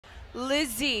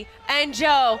Lizzie and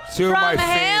Joe Two of my from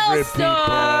favorite HALESTORM.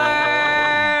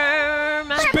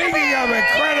 people. Speaking of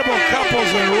incredible couples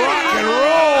in rock and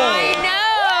roll. I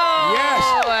know.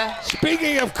 Yes.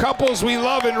 Speaking of couples we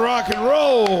love in rock and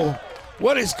roll,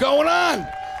 what is going on?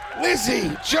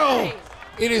 Lizzie, Joe,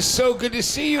 it is so good to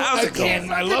see you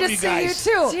again. I love you guys. Good to see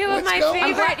you too. Two of my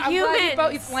favorite I'm humans.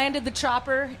 glad you both landed the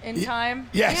chopper in time.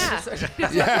 Yes.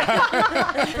 Yeah.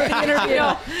 For the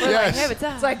interview. We're like, hey, what's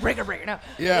up? It's like breaker. No.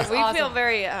 Yeah. We awesome. feel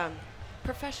very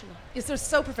professional. It's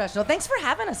so professional. Thanks for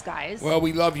having us, guys. Well,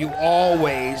 we love you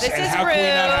always. This and is how can we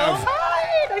not have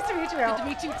Hi, nice to meet you. Good to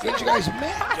meet you too. Get you guys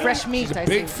met. Fresh meat, She's a I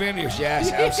big see. finish.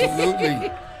 Yes,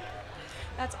 absolutely.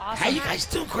 That's awesome. How you guys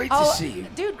doing? Great to see you.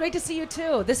 Dude, great to see you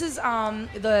too. This is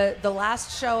the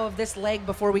last show of this leg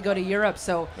before we go to Europe,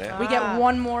 so we get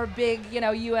one more big,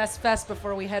 U.S. fest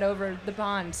before we head over the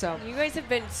pond. So You guys have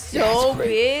been so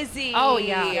busy. Oh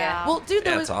yeah. Well, dude,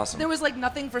 there was awesome. there was like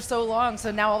nothing for so long, so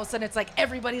now all of a sudden it's like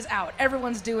everybody's out,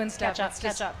 everyone's doing stuff.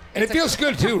 Catch up. And it feels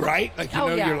good too, right? Like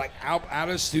Oh, yeah. you're like out of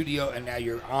the studio, and now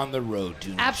you're on the road doing what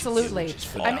you do, Absolutely. which is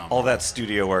I mean- phenomenal. All that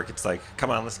studio work, it's like,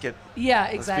 come on, let's be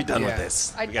Exactly. done Yeah. with this.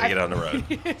 I- We gotta get on the road.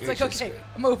 It's like, Which is okay, great.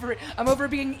 I'm over it. I'm over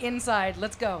being inside.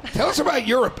 Let's go. Tell us about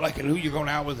Europe, like, and who you're going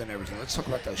out with and everything. Let's talk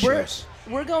about those shows.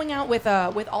 We're going out with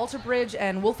Alter Bridge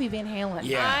and Wolfie Van Halen.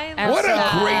 Yeah. I What a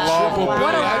love great that. triple What bill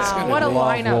a, that's gonna what a be.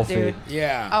 lineup, Wolfie. dude.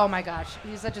 Yeah. Oh my gosh,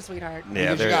 he's such a sweetheart.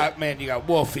 Yeah, Because you got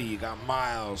Wolfie, you got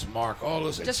Miles, Mark, all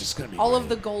those. It's just gonna be all great. of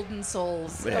the golden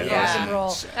souls of Yeah. rock and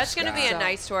roll. That's gonna be a So-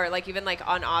 nice tour, like even like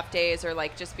on off days or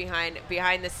like just behind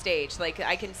the stage. Like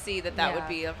I can see that Yeah. would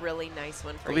be a really nice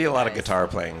one for There'll be you a lot of guys. guitar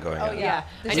playing going Oh, on. Yeah,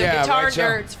 This I know is- Yeah, guitar right, so-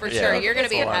 nerds for Yeah. sure. You're gonna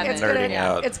It's be a in lot of heaven. nerding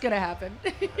out. It's gonna happen.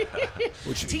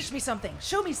 Which Teach me something.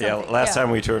 Show me Yeah, something. last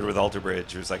time we toured with Alter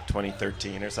Bridge, it was like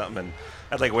 2013 or something, and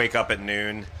I'd like wake up at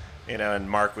noon, and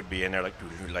Mark would be in there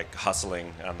like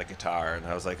hustling on the guitar, and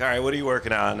I was like, all right, what are you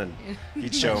working on? And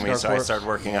he'd show me, so I started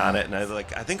working on it, and I was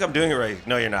like, I think I'm doing it right.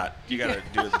 No, you're not. You gotta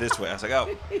do it this way. I was like,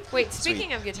 oh. Wait,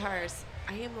 speaking of guitars,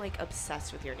 I am like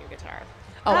obsessed with your new guitar.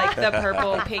 Like the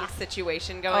purple pink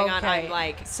situation going on. I'm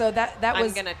like, so that I'm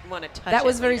was gonna want to touch that it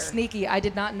was very later. sneaky. I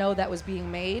did not know that was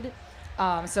being made.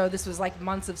 So this was like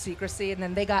months of secrecy, and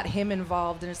then they got him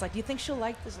involved, and it's like, you think she'll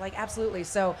like this? Like, absolutely.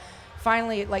 So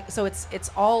finally, so it's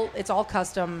all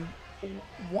custom.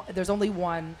 There's only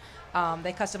one.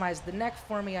 They customized the neck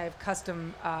for me. I have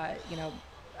custom,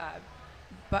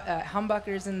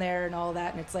 humbuckers in there and all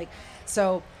that, and it's like,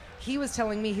 so. He was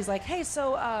telling me, he's like, hey,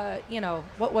 so,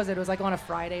 what was it? It was like on a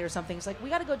Friday or something. He's like, we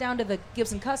got to go down to the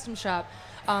Gibson Custom Shop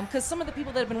because some of the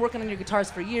people that have been working on your guitars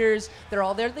for years, they're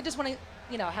all there. They just want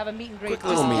to, have a meet and greet, Quick do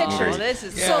little some meet and pictures. greet. This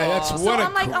is Yeah, so that's awesome. what a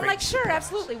I'm like, great sure, surprise.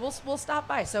 absolutely. We'll stop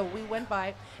by. So we went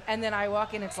by, and then I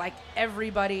walk in. It's like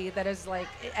everybody that is like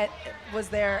was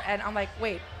there, and I'm like,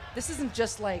 wait. This isn't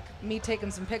just like me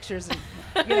taking some pictures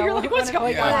and You're like, what's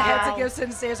going on? on? Heads of Gibson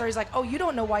stays, or he's like, oh, you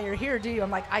don't know why you're here, do you? I'm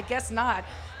like, I guess not.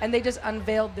 And they just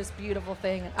unveiled this beautiful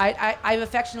thing. I've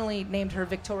affectionately named her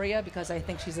Victoria because I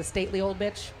think she's a stately old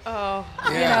bitch. Oh,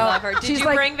 Yeah. I love her. Did She's you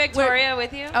like, bring Victoria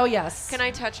with you? Oh yes. Can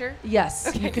I touch her? Yes.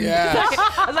 You can. Yeah.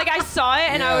 I was like, I saw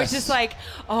it and I was Yes. just like,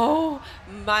 oh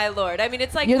my lord. I mean,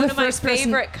 it's like You're one the of my first person.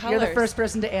 favorite colors. You're the first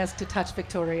person to ask to touch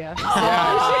Victoria.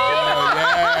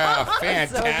 Yeah,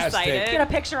 so fantastic. excited. Get a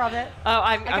picture of it. Oh,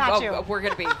 got you. we're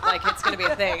gonna be like, it's gonna be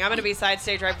a thing. I'm gonna be side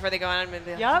stage right before they go on. I'm gonna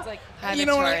be Yep. it's like, hi, You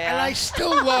know, and Victoria. I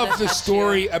still love the Touch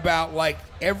story you. about like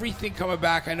everything coming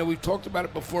back. I know we've talked about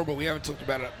it before, but we haven't talked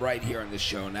about it right here on this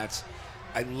show. And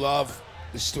I love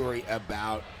the story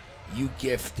about you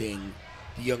gifting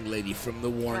the young lady from the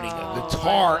Warning Oh, a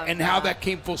guitar, I love and how that. that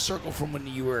came full circle from when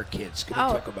you were kids. Can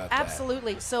we talk about that?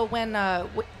 absolutely. So when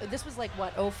this was like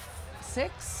what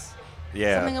 06?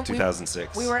 Yeah, Something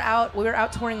 2006. We were out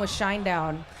touring with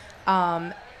Shinedown,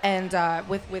 and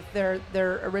with their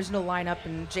original lineup,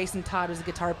 and Jason Todd was a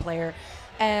guitar player,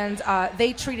 and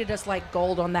they treated us like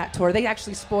gold on that tour. They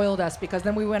actually spoiled us because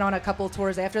then we went on a couple of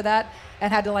tours after that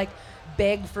and had to like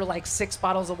beg for like 6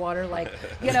 bottles of water, like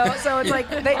So it's like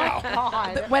they,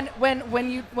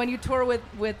 when you tour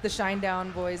with the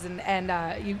Shinedown boys and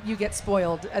you get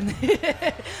spoiled, and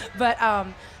but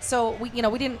so we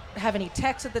didn't have any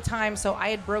techs at the time, so I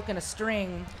had broken a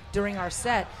string during our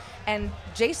set, and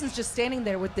Jason's just standing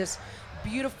there with this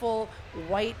beautiful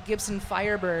white Gibson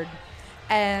Firebird.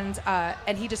 And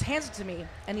he just hands it to me,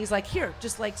 and he's like, here,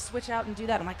 just like switch out and do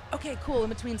that. I'm like, okay, cool, in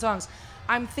between songs.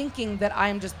 I'm thinking that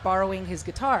I'm just borrowing his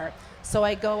guitar. So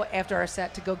I go after our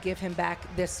set to go give him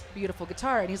back this beautiful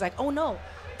guitar, and he's like, oh no,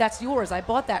 that's yours. I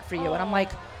bought that for you. And I'm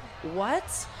like, what?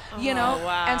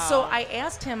 Wow. And so I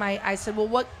asked him, I said, well,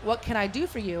 what can I do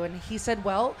for you? And he said,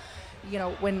 well, you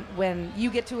know, when you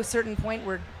get to a certain point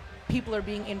where people are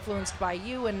being influenced by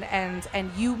you,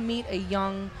 and you meet a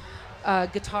young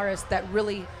guitarist that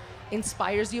really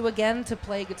inspires you again to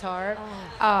play guitar,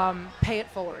 pay it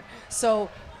forward. So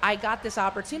I got this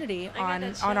opportunity on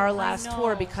our last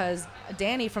tour because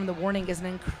Danny from The Warning is an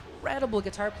incredible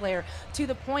guitar player, to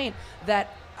the point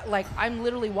that like I'm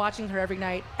literally watching her every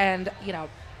night, and you know,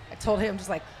 I told him just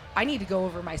like, I need to go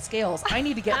over my scales. I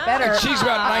need to get better. And she's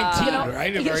about 19, you know,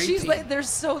 right? Yeah, she's like, they're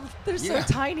so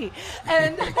tiny,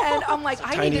 and I'm like,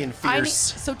 I need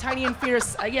so tiny and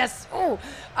fierce. Yes,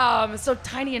 so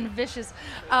tiny and vicious,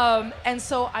 and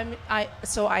so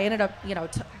I ended up, you know,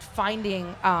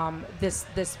 finding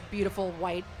this beautiful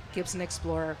white Gibson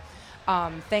Explorer.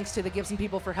 Thanks to the Gibson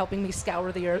people for helping me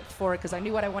scour the earth for it, because I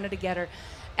knew what I wanted to get her.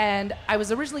 And I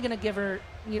was originally going to give her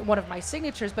one of my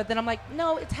signatures, but then I'm like,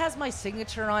 no, it has my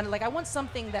signature on it. Like, I want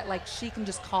something that like she can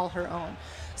just call her own.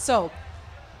 So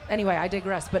anyway, I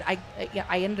digress. But I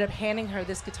ended up handing her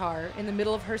this guitar in the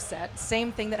middle of her set.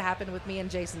 Same thing that happened with me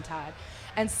and Jason Todd.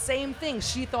 And same thing,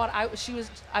 she thought I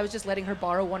was just letting her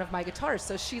borrow one of my guitars.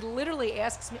 So she literally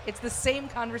asks me, it's the same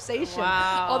conversation.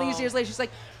 Wow. All these years later. She's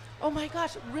like, oh my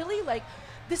gosh, really? Like,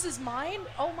 this is mine?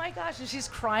 Oh my gosh. And she's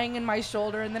crying in my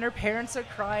shoulder, and then her parents are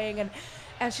crying,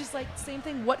 and she's like, same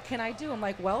thing, what can I do? I'm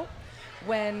like, well,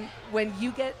 when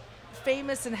you get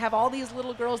famous and have all these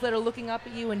little girls that are looking up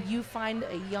at you, and you find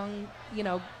a young, you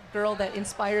know, girl that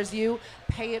inspires you,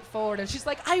 pay it forward. And she's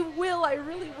like, I will, I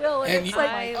really will. And it's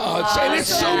like, it's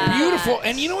so beautiful.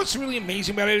 And you know what's really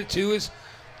amazing about it too is,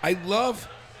 I love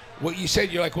what you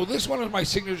said. You're like, well, this one is my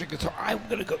signature guitar. I'm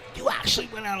gonna go. You actually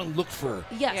went out and looked for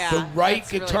the right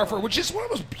guitar for, which is one of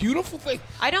the most beautiful things.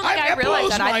 I don't think I realized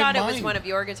that. I thought it was one of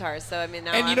your guitars. So I mean,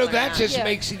 now and you know that just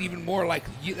makes it even more like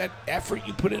that effort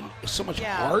you put in, so much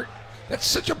heart. That's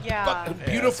such a fucking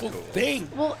beautiful thing.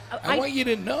 Well, I want you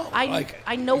to know.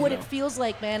 I know what it feels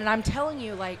like, man, and I'm telling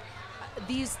you, like,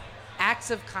 these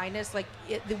acts of kindness, like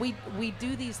we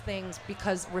do these things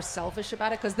because we're selfish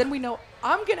about it, because then we know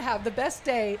I'm gonna have the best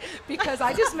day because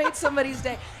I just made somebody's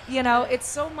day. You know, it's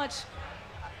so much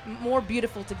more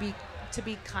beautiful to be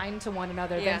kind to one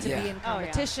another than to be in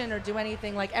competition or do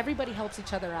anything. Like, everybody helps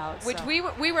each other out. Which we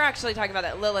were actually talking about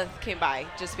that. Lilith came by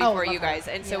just before you guys,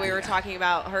 and so we were talking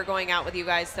about her going out with you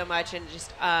guys so much, and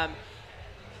just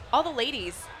all the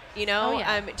ladies, you know,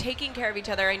 taking care of each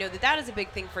other. I know that is a big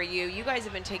thing for you. You guys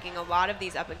have been taking a lot of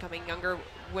these up-and-coming younger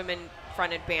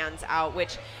women-fronted bands out,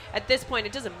 which at this point,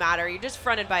 it doesn't matter. You're just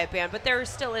fronted by a band, but there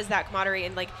still is that camaraderie.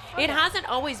 And, like, it hasn't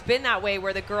always been that way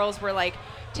where the girls were, like,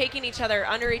 taking each other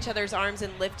under each other's arms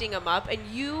and lifting them up. And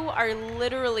you are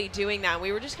literally doing that.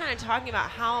 We were just kind of talking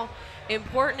about how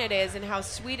important it is and how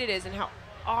sweet it is and how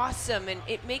awesome, and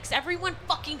it makes everyone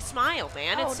fucking smile,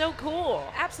 man. It's so cool.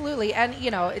 Absolutely. And you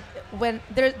know, when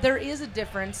there is a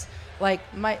difference. Like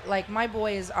my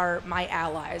boys are my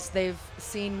allies. They've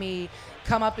seen me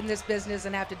come up in this business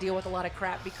and have to deal with a lot of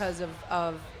crap because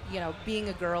of you know, being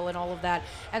a girl and all of that.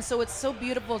 And so it's so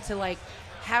beautiful to like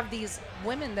have these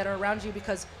women that are around you,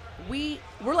 because we're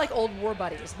like old war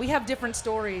buddies. We have different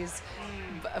stories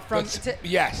from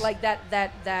like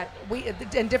that we,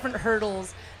 and different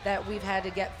hurdles that we've had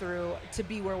to get through to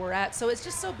be where we're at. So it's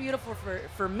just so beautiful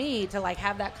for me to like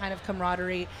have that kind of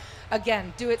camaraderie.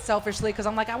 Again, do it selfishly because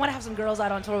I'm like, I want to have some girls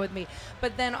out on tour with me,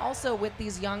 but then also with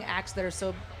these young acts that are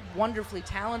so wonderfully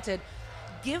talented,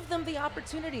 give them the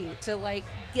opportunity to like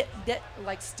get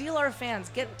like steal our fans,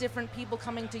 get different people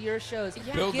coming to your shows,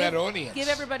 build that audience, give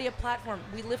everybody a platform.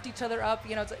 We lift each other up.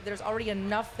 You know, there's already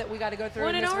enough that we got to go through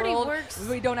in this world. Works.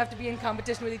 We don't have to be in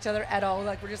competition with each other at all.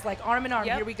 Like, we're just like arm in arm.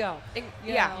 Here we go.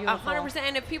 Yeah, 100%.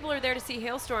 And if people are there to see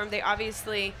Halestorm, they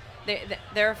obviously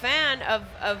they're a fan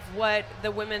of what the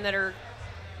women that are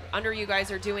under you guys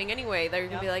are doing anyway. They're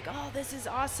gonna be like, oh, this is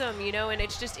awesome, you know, and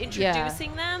it's just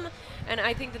introducing them. And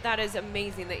I think that is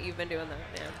amazing that you've been doing that,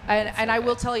 man. And I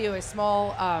will tell you a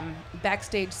small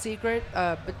backstage secret,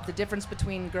 but the difference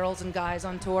between girls and guys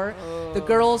on tour, the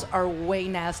girls are way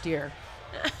nastier.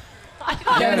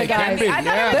 Yeah, they can be. I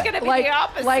thought it was gonna be the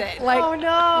opposite. Oh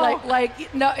no!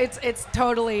 No, it's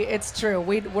totally, it's true.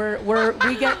 We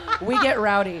get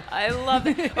rowdy. I love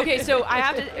it. Okay, so I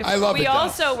have to. I love it. We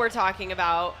also were talking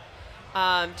about.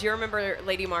 Do you remember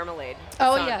Lady Marmalade?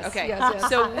 Oh song? yes. Okay. Yes.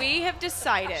 So we have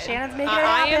decided. Shannon's making it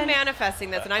I happen. am manifesting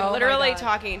this, and I'm literally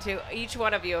talking to each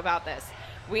one of you about this.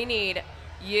 We need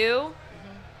you,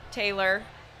 Taylor,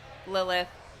 Lilith,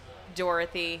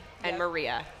 Dorothy, and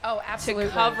Maria. Oh, absolutely.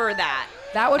 To cover that.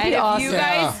 That would be awesome. If you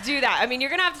guys do that, I mean, you're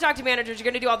going to have to talk to managers. You're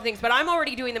going to do all the things. But I'm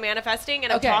already doing the manifesting,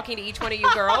 and I'm talking to each one of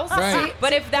you girls. Right.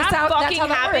 But if that fucking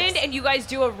happened, works. and you guys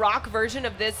do a rock version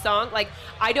of this song, like,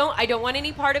 I don't want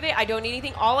any part of it. I don't need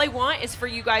anything. All I want is for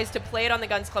you guys to play it on the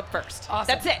Guns Club first. Awesome.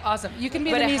 That's it. Awesome. You can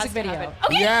be in the music video.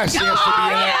 Okay. Yes, yes, to be in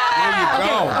that. There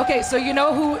you go. Okay, so you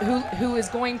know who is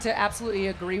going to absolutely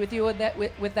agree with you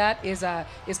with that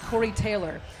is Corey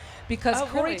Taylor. Because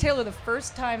Corey Taylor, the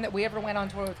first time that we ever went on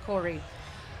tour with Corey,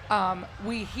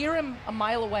 we hear him a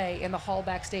mile away in the hall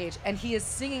backstage, and he is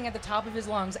singing at the top of his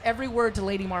lungs every word to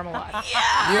Lady Marmalade.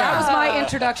 That was my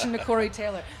introduction to Corey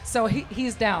Taylor. So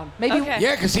he's down. Maybe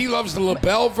Yeah, because he loves the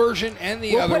LaBelle version and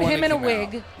the other one. We'll put him in a that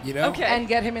came wig, out, you know? and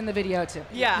get him in the video too.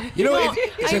 Yeah. You know, Well,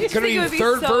 it's I going just to be think it the would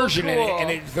third so version, cool. and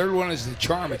the third one is the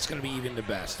charm. It's going to be even the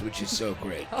best, which is so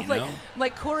great. You know?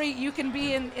 Like Corey, you can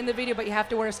be in the video, but you have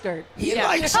to wear a skirt. He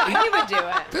likes He would do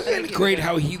it. Isn't it great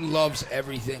how he loves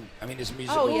everything? I mean, his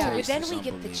musical taste But then is we get the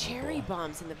unbelievable. cherry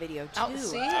bombs in the video too. Oh,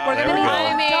 see? Oh, there we go.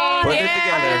 I mean, Put it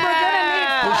together.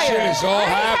 This shit is all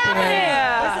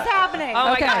happening. This is happening.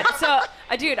 Oh Okay. my god! So,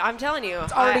 dude, I'm telling you,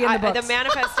 it's already in the books. The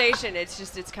manifestation, it's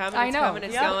coming, I it's know. coming,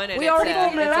 it's going. And We already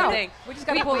pulled it it's a out. thing. We just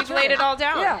gotta pull the We've trigger. laid it all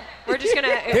down. Yeah. We're just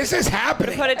gonna. This is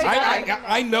happening. Put it together.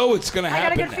 I know it's going to I got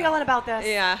happen. a good now. feeling about this.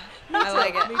 Yeah, I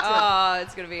like it. Oh,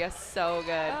 it's gonna be so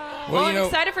good. Well, you I'm know-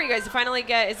 excited for you guys to finally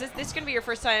get. Is this gonna be your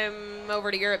first time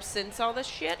over to Europe since all this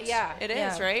shit? Yeah, it is,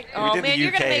 yeah. right? We Oh did the man,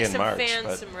 you're gonna UK make in some March,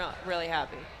 fans but- really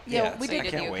happy. Yeah, we so did. you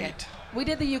I can't the UK. wait. We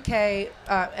did the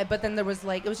UK, but then there was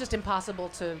it was just impossible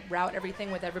to route everything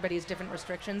with everybody's different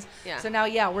restrictions. Yeah. So now,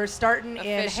 we're starting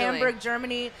in Officially. Hamburg,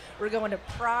 Germany. We're going to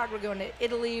Prague. We're going to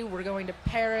Italy. We're going to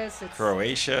Paris. It's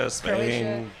Croatia,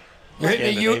 Spain. You're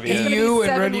hitting the EU be and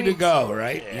 7 ready to weeks. go,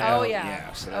 right? Yeah. You know? Oh, yeah.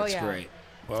 Yeah, so Oh, that's yeah. great.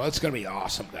 Well, it's going to be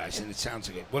awesome, guys, and it sounds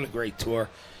like what a great tour.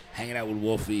 Hanging out with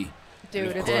Wolfie. Dude,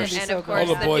 and of it's gonna course, be And so of good. course,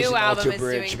 All the boys new at album Ultra is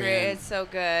Bridge, doing great. man. It's so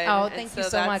good. Oh, And thank you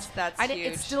so much. That's huge.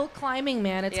 It's still climbing,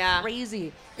 man. It's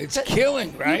crazy. It's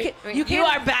killing, right? You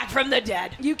are back from the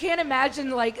dead. You can't imagine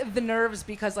the nerves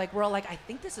because we're all like, I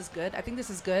think this is good. I think this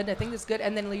is good. I think this is good.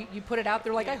 And then you put it out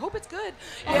there like, I hope it's good.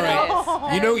 All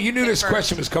right. You knew this Confirmed.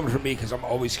 question was coming from me because I'm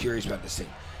always curious about this thing.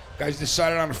 Guys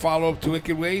decided on a follow-up to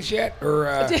Wicked Ways yet?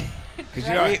 Or,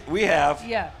 because We have.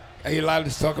 Yeah. are you allowed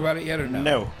to talk about it yet or no?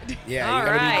 No. Yeah, All you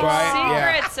got to right. be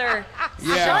quiet. Secrets are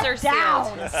Yeah. secrets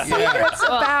are sealed. Secrets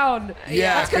abound.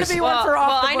 Yeah, That's going to 'cause- be one for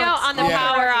off the I know books. on the Yeah.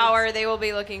 Power Hour they will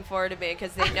be looking forward to me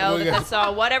because they know We that got- the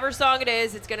song, whatever song it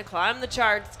is, it's going to climb the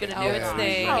charts. It's going to do its Yeah.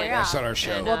 thing. Oh, and- yeah. That's on our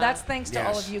show. And, Well, that's thanks to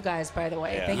all Yes. of you guys, by the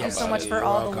way. Yeah. Thank you Yes. so much for You're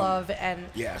all welcome. the love. And,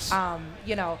 Yes.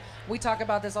 we talk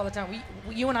about this all the time.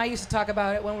 You and I used to talk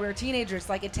about it when we were teenagers.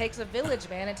 Like, it takes a village,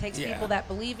 man. It takes Yeah. people that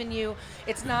believe in you.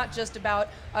 It's not just about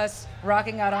us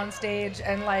rocking out on stage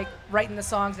and, writing the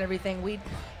songs and everything.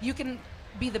 You can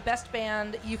be the best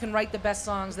band. You can write the best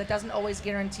songs. That doesn't always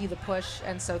guarantee the push.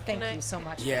 And so thank you so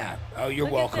much. Yeah. Oh, you're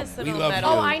Look at welcome. this We little love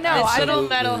metal. you. Oh, I know. This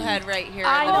little Absolutely. metalhead right here.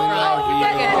 I in the know. front. Oh, Look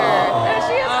at yeah. her. There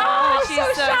she is. Oh, she's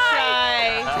so so shy.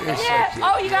 shy. You're so Yeah. cute.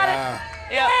 Oh, you got it. Yeah.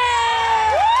 Yep.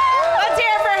 Let's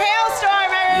hear it for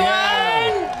Hailstorm,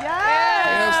 everyone.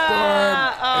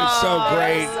 Hailstorm. It's so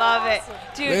great. I love it.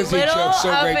 Dude, Lizzie, little Joe,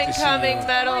 so great to up and see coming you.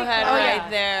 metalhead Oh, right yeah.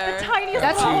 there. The tiniest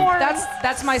That's little horns.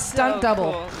 that's my stunt So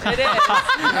double. cool. It is.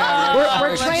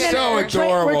 We're She's training. so We're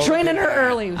adorable. training her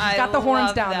early. She's I got the horns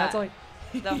love down. that. That's all.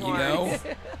 The You horns. know?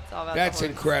 It's all about That's the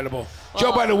horns. incredible. Well,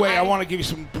 Joe, by the way, I I- want to give you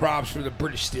some props for the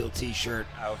British Steel T-shirt.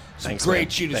 Oh, Some thanks, great man.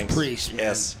 Judas Thanks. Priest. Man.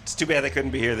 Yes. It's too bad they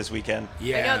couldn't be here this weekend.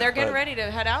 Yeah. I know they're getting but- ready to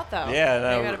head out though. Yeah,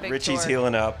 They got a no, big Richie's tour.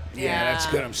 healing up. Yeah, that's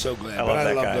Yeah. good. I'm so glad. I love but I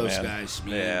that love guy, those man. guys.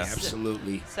 Man. Yeah.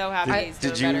 Absolutely. So happy he's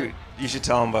Did doing you? better. You should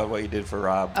tell him about what you did for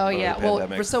Rob. Oh over yeah. the Well,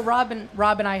 pandemic. so Rob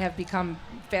and I have become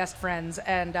fast friends,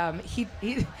 and he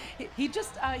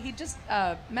just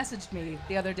messaged me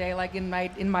the other day, like in my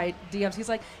DMs. He's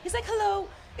like, hello.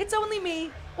 It's only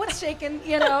me. What's shaking?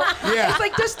 You know? Yeah. It's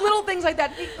like just little things like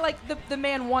that. Like the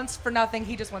man wants for nothing.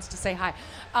 He just wants to say hi.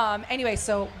 Anyway,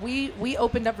 so we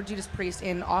opened up for Judas Priest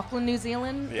in Auckland, New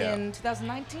Zealand in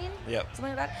 2019. Yep.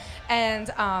 Something like that.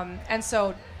 And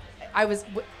so I was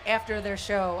after their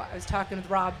show. I was talking with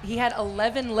Rob. He had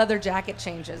 11 leather jacket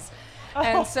changes.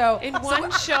 And so In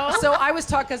one show? So I was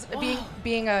talking, because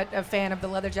being a fan of the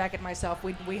leather jacket myself,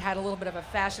 we had a little bit of a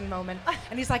fashion moment.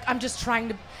 And he's like, I'm just trying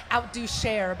to outdo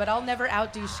Cher, but I'll never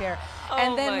outdo Cher.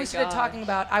 And then my we started gosh. talking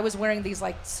about, I was wearing these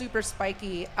like super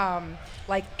spiky,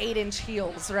 like 8-inch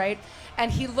heels, right?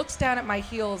 And he looks down at my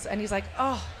heels and he's like,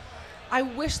 oh, I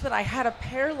wish that I had a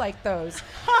pair like those.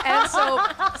 And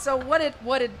so what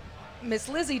did Miss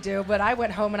Lizzie do, but I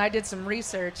went home and I did some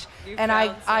research, and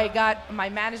I got my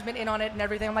management in on it and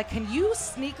everything. I'm like, can you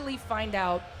sneakily find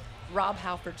out Rob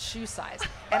Halford's shoe size?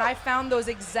 And I found those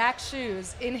exact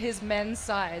shoes in his men's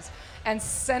size and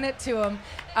sent it to him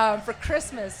for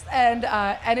Christmas, and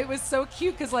it was so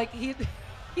cute because like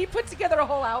he put together a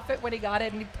whole outfit when he got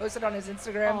it, and he posted on his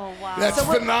Instagram. Oh, wow. That's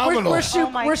phenomenal. We're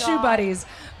shoe buddies.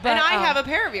 But, and I have a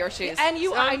pair of your shoes. And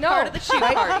you, so I know. part of the shoe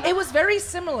right? party. It was very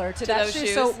similar to that those shoe.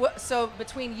 shoes. So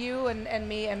between you and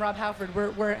me and Rob Halford,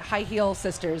 we're high heel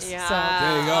sisters. Yeah. So.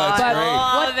 There you go. It's I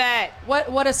great. love it.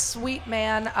 What a sweet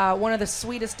man. One of the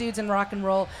sweetest dudes in rock and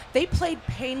roll. They played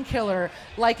Painkiller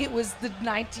like it was the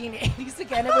 1980s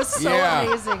again. It was so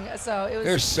amazing. So it was.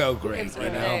 They're so great. Really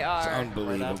they are. It's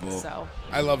unbelievable. So.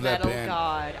 I love that Metal band.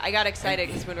 God. I got excited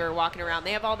because when we were walking around,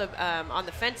 they have all the on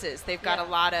the fences. They've got a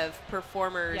lot of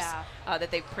performers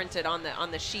that they've printed on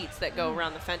the sheets that go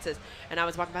around the fences. And I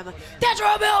was walking by, I'm like, "That's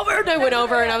Rob Halford!" And I went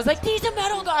over and I was like, "He's a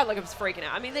Metal God!" Like I was freaking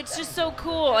out. I mean, it's just so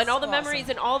cool, and all the memories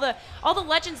and all the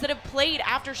legends that have played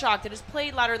Aftershock, that has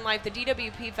played Louder Than Life, the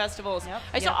DWP festivals.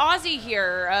 I saw Ozzy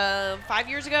here 5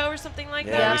 years ago or something like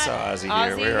that. Yeah, we saw Ozzy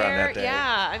here. We were on that day.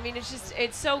 Yeah, I mean,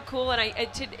 it's so cool, and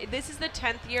this is the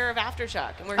 10th year of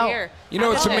Aftershock, and we're here. You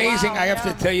know, it's amazing. Wow, I have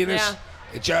to tell you this. Yeah.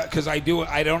 Because I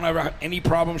don't ever have any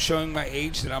problem showing my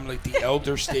age, that I'm like the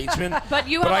elder statesman. But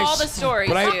you have all the stories,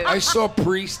 But dude. I saw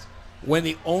Priest when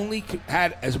they only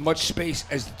had as much space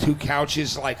as the two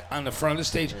couches, like on the front of the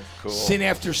stage. Cool. Sin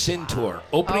After Sin tour,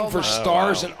 opening for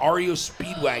Stars and REO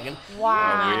Speedwagon.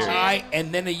 Wow.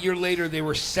 And then a year later, they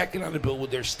were second on the bill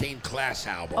with their Stained Class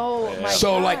album. Oh my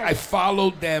So God. like I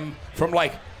followed them from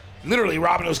like literally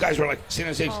Rob and those guys were like sitting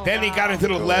on stage. Then they got into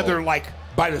the leather like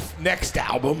by the next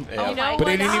album. You know But they what?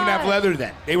 didn't even have leather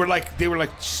then. They were like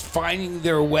just finding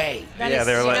their way. Yeah,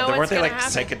 they were like, weren't they like happen?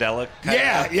 psychedelic?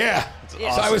 Yeah. So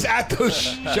I was at those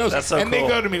shows, That's so and they cool.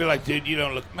 go to me, they're like, "Dude, you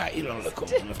don't look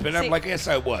old enough." And I'm like, "Yes,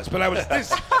 I was," but I was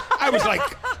like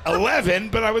 11,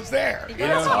 but I was there. You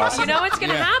know? You know what's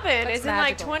going to happen That's is in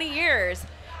like magical. 20 years,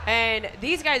 and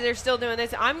these guys are still doing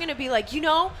this. I'm going to be like,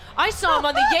 I saw him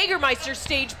on the Jägermeister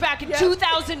stage back in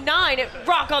 2009 at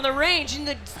Rock on the Range, and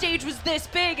the stage was this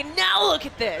big, and now look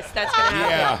at this. That's going to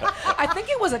happen. Yeah. I think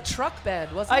it was a truck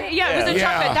bed, wasn't it? It was a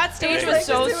truck bed. That stage was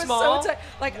so small.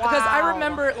 Because I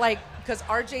remember because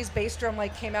RJ's bass drum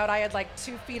came out, I had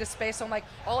 2 feet of space, so I'm like,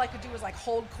 all I could do was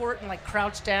crouch court and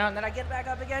crouch down, and then I get back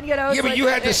up again, Yeah, but you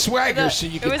had the swagger, so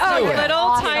you It could was do the it. little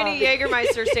Awesome. tiny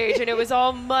Jägermeister stage, and it was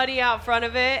all muddy out front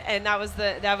of it, and that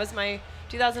was my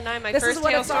 2009, my This is first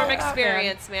what it's all Hailstorm about,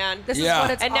 experience, man. This is Yeah.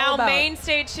 what it's And all now about. main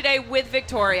stage today with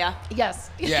Victoria. Yes.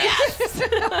 With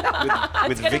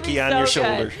gonna Vicky be on so your good.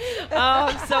 shoulder. Oh,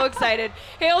 I'm so excited.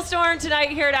 Hailstorm tonight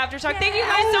here at Aftershock. Thank you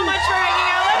guys so much for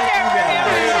hanging out.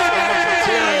 Let's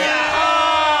hear it for him.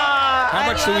 How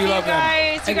much do we love them?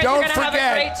 Guys. You And guys are don't going to have a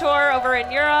forget- great tour over in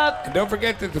Europe. And don't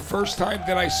forget that the first time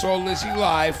that I saw Lizzie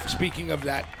live, speaking of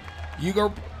that, you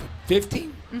go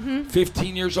 15?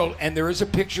 15 years old, and there is a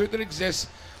picture that exists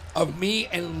of me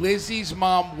and Lizzie's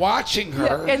mom watching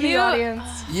her. In the audience.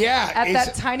 Yeah. At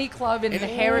that tiny club in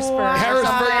Harrisburg.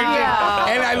 Harrisburg. Yeah.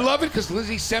 And I love it because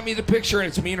Lizzie sent me the picture, and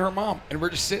it's me and her mom, and we're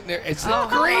just sitting there. It's the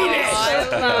greatest. I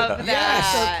love that.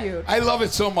 Yes. So cute. I love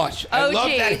it so much. I love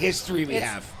OG. that history we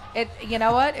have. You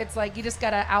know what? It's like you just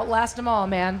gotta outlast them all,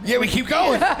 man. Yeah, we keep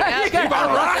going. Keep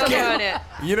on rocking. Still doing it.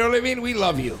 You know what I mean? We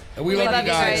love you. And we We love love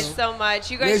you you guys. guys so much.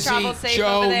 You guys Lizzie, travel safe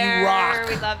Joe, over you there. rock.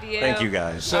 We love you. Thank you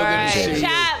guys. So All good right. to see you.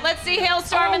 Chat. Let's see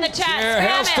Hailstorm in the chat. Yeah, Spam it.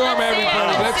 Hailstorm, Let's see it.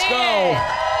 everybody. Let's Let's see go.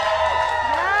 it.